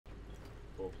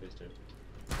3v4, please do.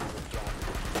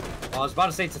 I was about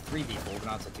to say it's a 3v4, but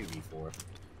now it's a 2v4.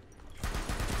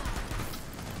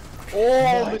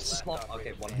 Oh,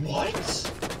 okay, one.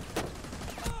 What?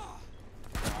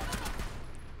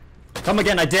 Come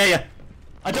again, I dare you!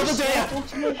 I double dare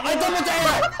you! I double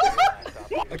dare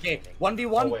you! Okay, 1v1,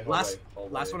 Hallway.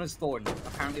 last one is Thorn.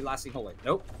 Apparently lasting hallway.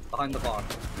 Nope, behind the bar.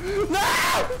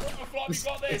 No!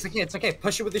 It's okay, it's okay.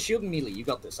 Push it with the shield and melee. You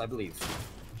got this, I believe.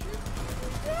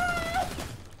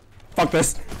 Fuck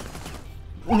this.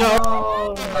 No!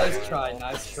 Oh, nice try,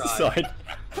 nice try. Sorry.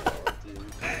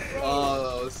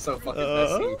 Oh, that was so fucking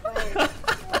messy.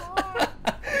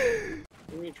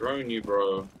 Let me drone you,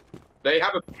 bro. They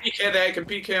have a PK there, can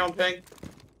PK on ping.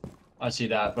 I see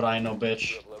that, but I ain't no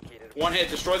bitch. One hit,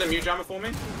 destroy them, you jammer for me.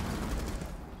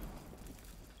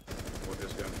 What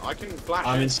is going on? I can flash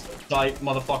I'm it. in sight,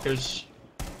 motherfuckers.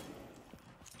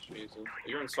 Jesus.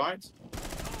 You're in sight?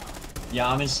 Yeah,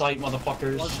 I'm in sight,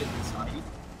 motherfuckers. Was it inside?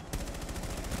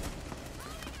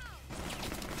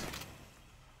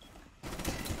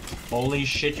 Holy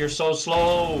shit, you're so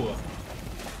slow!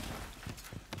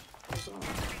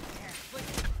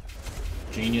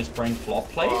 Genius brain flop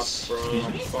place? Fuck, bro.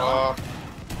 Excuse me? Fuck.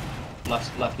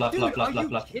 Left, Dude, left. are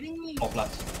you kidding me? Flop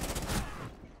left.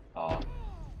 Oh.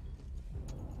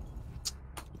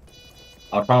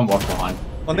 I'll try and watch behind.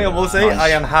 One thing I will say, Nice. I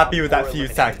am happy with that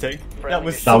Fuze tactic. That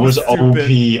was so That was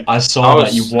stupid. OP. I saw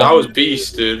that you won. That was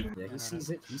beast, dude. Yeah, he sees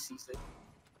it, he sees it.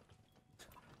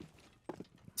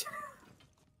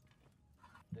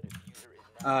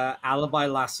 Alibi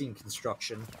last seen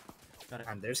construction.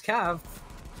 And there's Cav.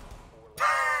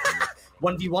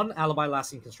 1v1, alibi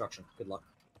last seen construction. Good luck.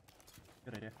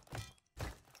 Good idea.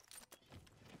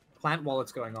 Plant while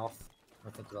it's going off.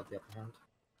 I think about the upper hand.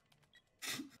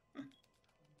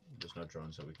 There's no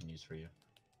drones that we can use for you.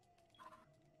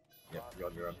 Yep, you're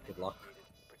on your own. Good luck.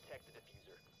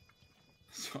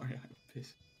 Sorry, I'm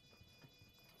pissed.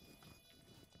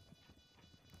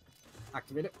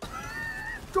 Activate it.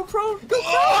 Go prone! Go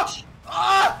prone!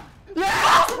 Ah!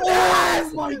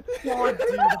 Oh my god,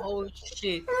 dude! Holy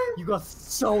shit! You got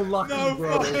so lucky,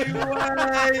 bro. fucking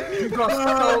way! You got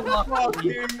so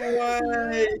lucky. Fucking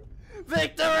way!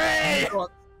 Victory! You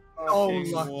got so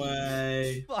Fucking lucky.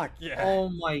 way! Fuck yeah! Oh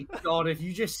my god! If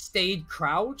you just stayed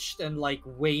crouched and like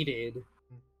waited.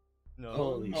 No.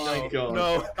 Holy Oh my shit. god.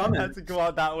 No, I had to go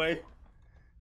out that way.